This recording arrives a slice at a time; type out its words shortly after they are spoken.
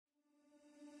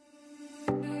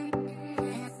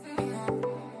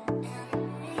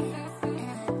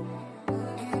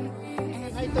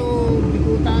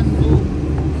nalusutan o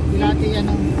pilati yan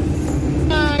ng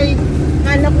ay.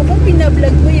 Kala ko kung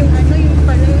pinablog mo yung ano, yung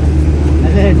pala.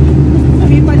 Alin?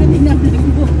 Kami pala pinablog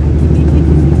mo.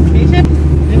 Kasi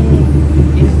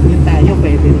yung tayo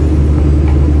pwede.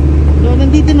 So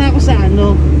nandito na ako sa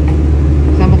ano,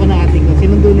 kasama ko na ate ko,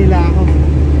 sinundo nila ako.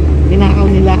 Tinakaw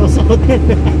nila ako sa hotel.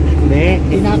 Hindi,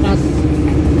 tinakas.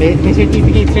 May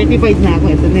certificate, certified na ako.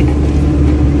 Ito na.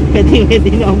 Pwede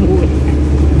na umuwi.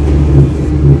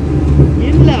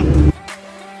 Yun lang.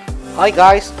 Hi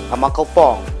guys, I'm Uncle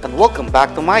Pong and welcome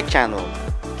back to my channel.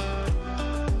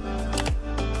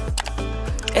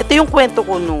 Ito yung kwento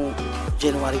ko nung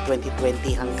January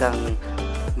 2020 hanggang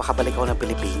makabalik ako ng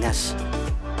Pilipinas.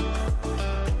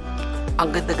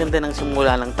 Ang ganda-ganda ng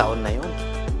simula ng taon na yun.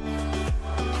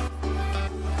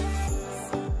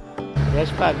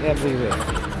 Yes, pag everywhere.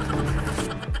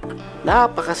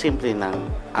 Napakasimple ng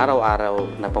araw-araw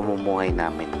na pamumuhay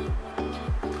namin.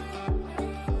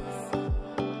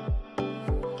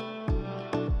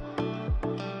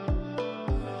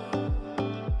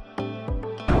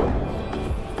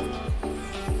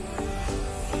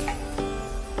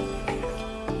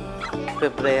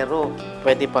 Pebrero,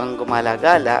 pwede pang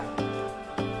gumala-gala.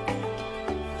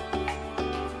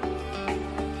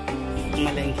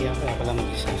 Malengke ako, pala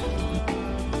mag-isa.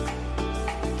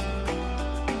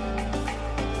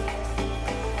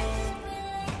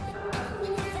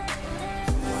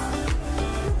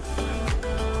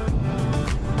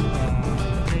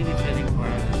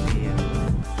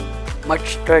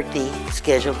 March 30,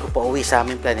 schedule ko pa uwi sa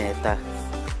aming planeta.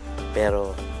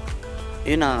 Pero,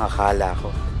 yun ang akala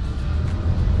ko.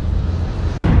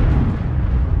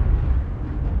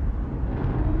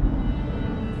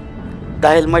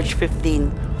 Dahil March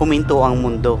 15, huminto ang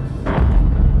mundo.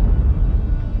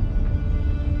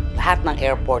 Lahat ng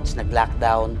airports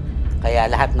nag-lockdown,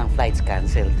 kaya lahat ng flights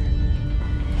canceled.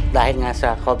 Dahil nga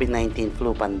sa COVID-19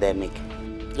 flu pandemic.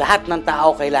 Lahat ng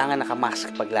tao kailangan nakamask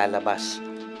paglalabas.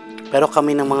 Pero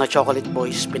kami ng mga chocolate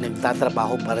boys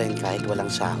pinagtatrabaho pa rin kahit walang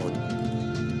sahod.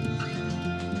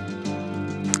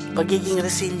 Pagiging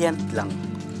resilient lang.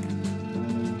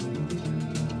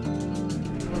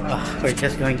 We're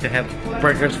just going to have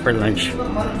burgers for lunch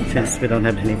since we don't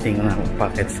have anything in our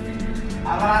pockets.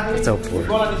 So poor.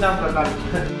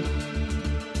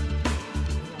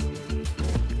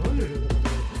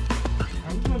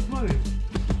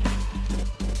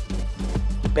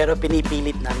 Pero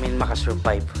pinipilit namin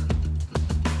makasurvive.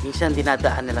 Minsan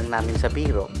dinadaan na lang namin sa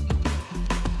biro.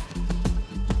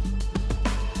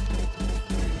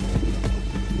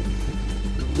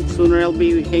 Sooner I'll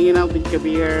be hanging out with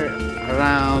Kabir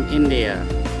around India,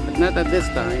 but not at this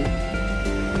time.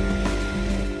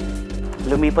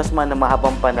 Lumipas man na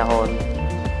mahabang panahon,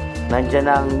 nandyan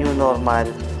na ang new normal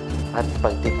at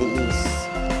pagtitiis.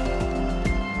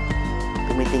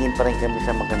 Tumitingin pa rin kami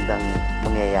sa magandang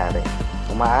mangyayari.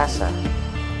 Umaasa.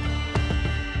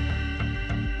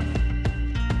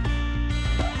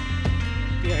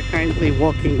 We are currently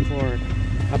walking for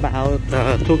about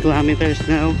 2 kilometers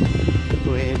now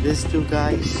with these two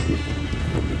guys.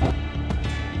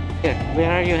 Yeah, where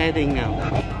are you heading now?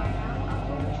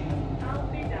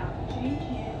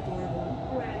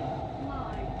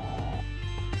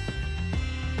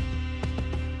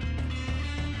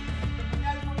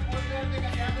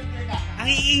 Ang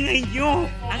iingay nyo!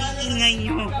 Ang iingay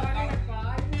nyo!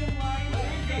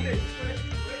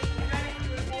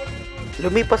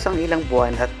 Lumipas ang ilang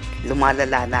buwan at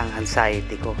lumalala na ang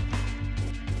anxiety ko.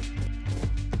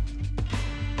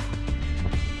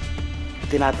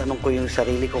 Tinatanong ko yung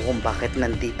sarili ko kung bakit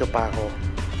nandito pa ako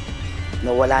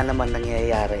na wala naman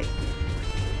nangyayari.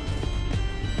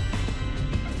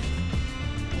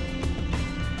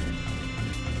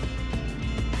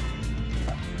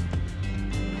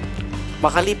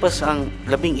 Makalipas ang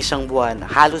 11 buwan,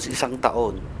 halos 1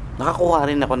 taon, nakakuha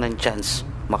rin ako ng chance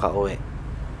makauwi.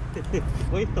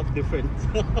 Why talk different?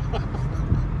 No,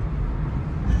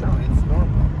 it's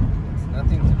normal. It's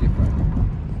nothing too different.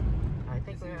 I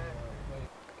think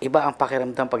Iba ang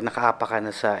pakiramdam pag nakaapa ka na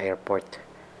sa airport.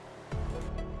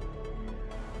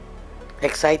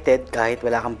 Excited kahit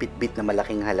wala kang bitbit na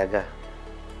malaking halaga.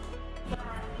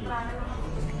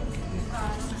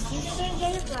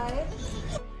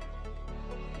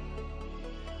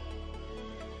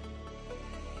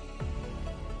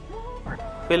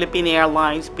 Philippine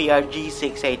Airlines PRG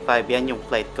 685, yan yung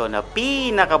flight ko na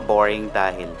pinaka-boring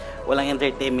dahil walang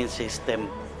entertainment system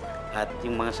at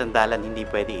yung mga sandalan hindi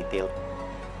pwede i-tilt.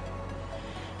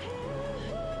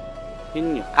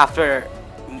 Yun yun. After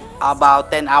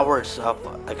about 10 hours of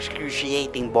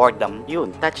excruciating boredom,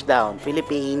 yun, touchdown,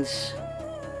 Philippines.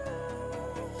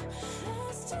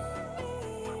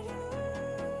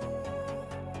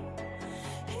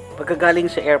 Pagkagaling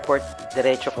sa airport,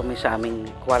 diretso kami sa aming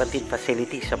quarantine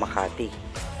facility sa Makati.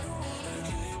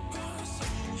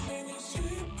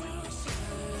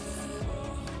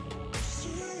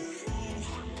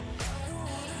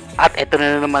 At ito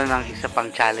na naman ang isa pang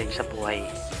challenge sa buhay,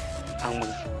 ang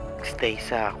mag-stay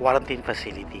sa quarantine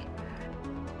facility.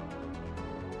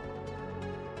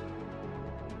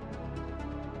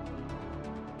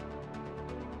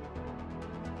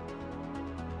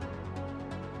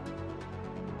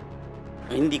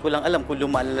 Hindi ko lang alam kung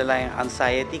lumalala yung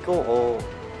anxiety ko o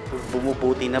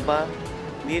bumubuti na ba.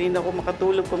 Hindi rin ako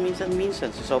makatulog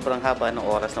paminsan-minsan sa sobrang haba ng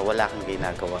oras na wala kang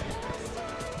ginagawa.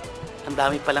 Ang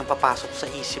dami palang papasok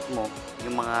sa isip mo,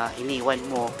 yung mga iniwan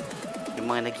mo, yung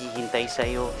mga naghihintay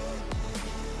sa'yo.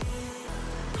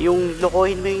 Yung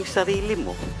lokohin mo yung sarili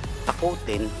mo,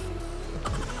 takutin,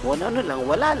 ano lang,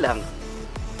 wala lang.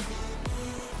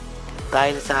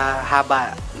 Dahil sa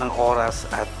haba ng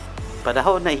oras at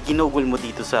panahon na iginugol mo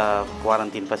dito sa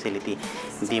quarantine facility,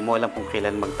 hindi mo alam kung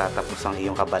kailan magtatapos ang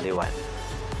iyong kabaliwan.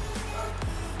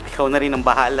 Ikaw na rin ang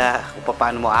bahala kung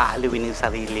paano mo aaliwin yung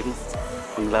sarili mo.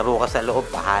 Kung laro ka sa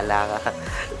loob, bahala ka.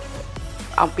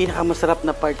 Ang pinakamasarap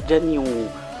na part dyan, yung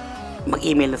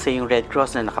mag-email na sa yung Red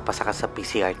Cross na nakapasa ka sa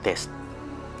PCR test.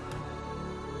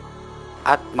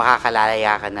 At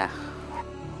makakalaya ka na.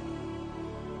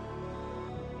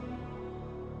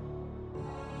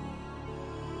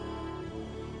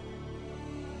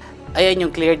 Ayan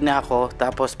yung cleared na ako,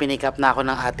 tapos pinick up na ako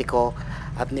ng ate ko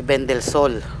at ni Bendel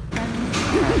Sol.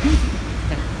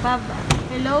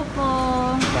 Hello po.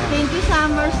 Thank you,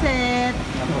 Somerset,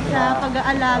 sa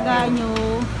pag-aalaga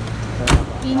nyo.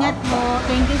 Ingat po.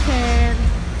 Thank you, sir.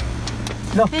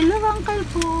 Hello, Uncle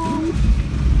Pong.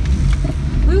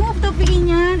 Uy, yung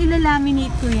topiin yan,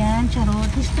 ilalaminate ko yan.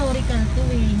 Charot. Historical to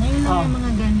eh. Ngayon lang yung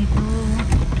mga ganito.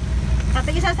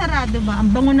 Tatay, isasarado ba?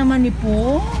 Ang bango naman ni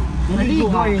Pong.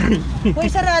 Uy,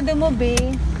 sarado mo, be.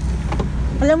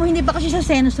 Alam mo, hindi pa kasi siya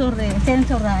sensor eh.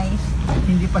 Sensorized.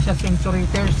 Hindi pa siya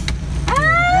sensorators.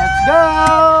 Let's go!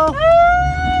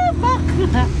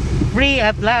 Free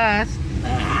at last!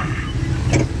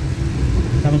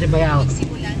 Tama si Bayaw.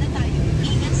 Magsimula na tayo.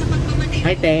 Ingat sa pagmamaneho.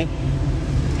 Hi, te.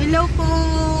 Hello po.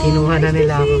 Kinuha na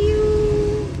nila ako.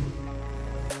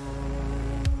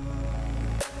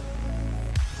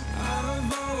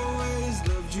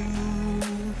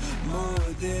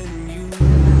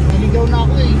 Naligaw na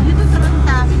ako eh. Dito sa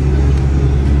Rantang.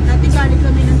 Dati galing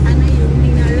kami ng Tanay yun. Hindi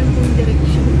na alam kung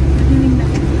direksyon. Natinig na.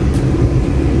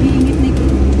 Iingit na ko.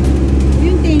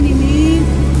 Yung tenement.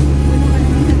 Ano ka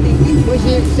naman sa tenement? Boy,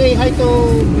 say hi to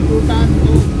Bikutan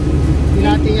to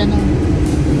Pilati ano.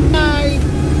 Hi!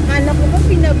 Kala ko ba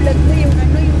pinablog mo yung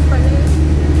ano, yung pala.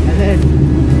 Alin?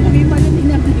 Kami pala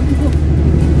pinablog mo.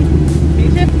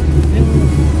 Isip,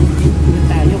 yung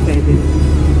tayo pwede.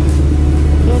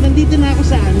 So, nandito na ako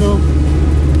sa ano.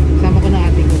 Kasama ko na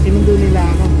ate ko. Sinundo nila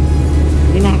ako.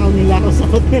 Ninakaw nila ako sa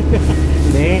hotel.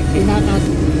 Hindi, inatas.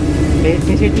 May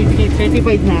certificate,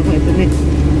 certified na ako. Ito na.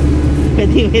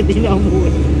 Pwede na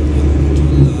umuwi.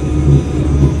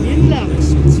 Yun lang.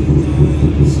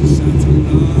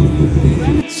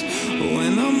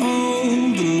 When I'm old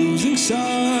and losing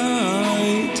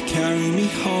sight, carry me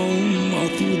home all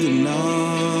through the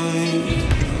night.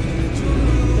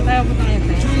 So, tayo po tayo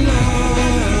tayo.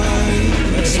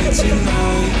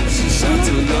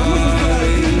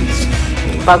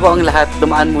 Bago ang lahat,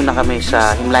 dumaan muna kami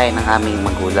sa himlayan ng aming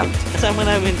magulang. Kasama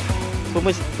namin,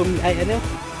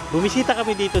 bumisita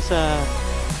kami dito sa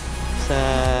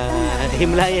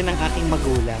himlayan ng aking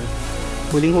magulang.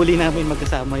 Huling-huli namin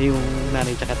magkasama yung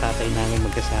nanay tsaka tatay namin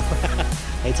magkasama.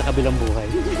 Kahit sa kabilang buhay.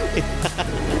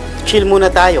 Chill muna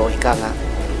tayo, ika nga.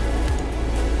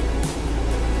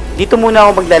 Dito muna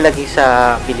ako maglalagay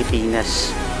sa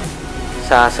Pilipinas.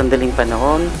 Sa sandaling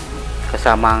panahon,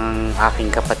 kasama ang aking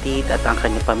kapatid at ang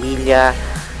kanyang pamilya,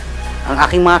 ang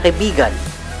aking mga kaibigan.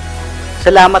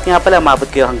 Salamat nga pala, mabot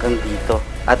kayo hanggang dito.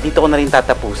 At dito ko na rin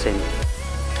tatapusin.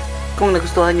 Kung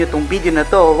nagustuhan nyo itong video na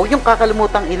to, huwag niyong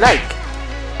kakalimutang i-like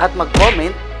at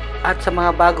mag-comment. At sa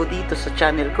mga bago dito sa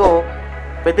channel ko,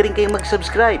 pwede rin kayong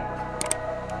mag-subscribe.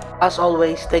 As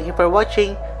always, thank you for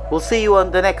watching. We'll see you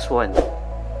on the next one.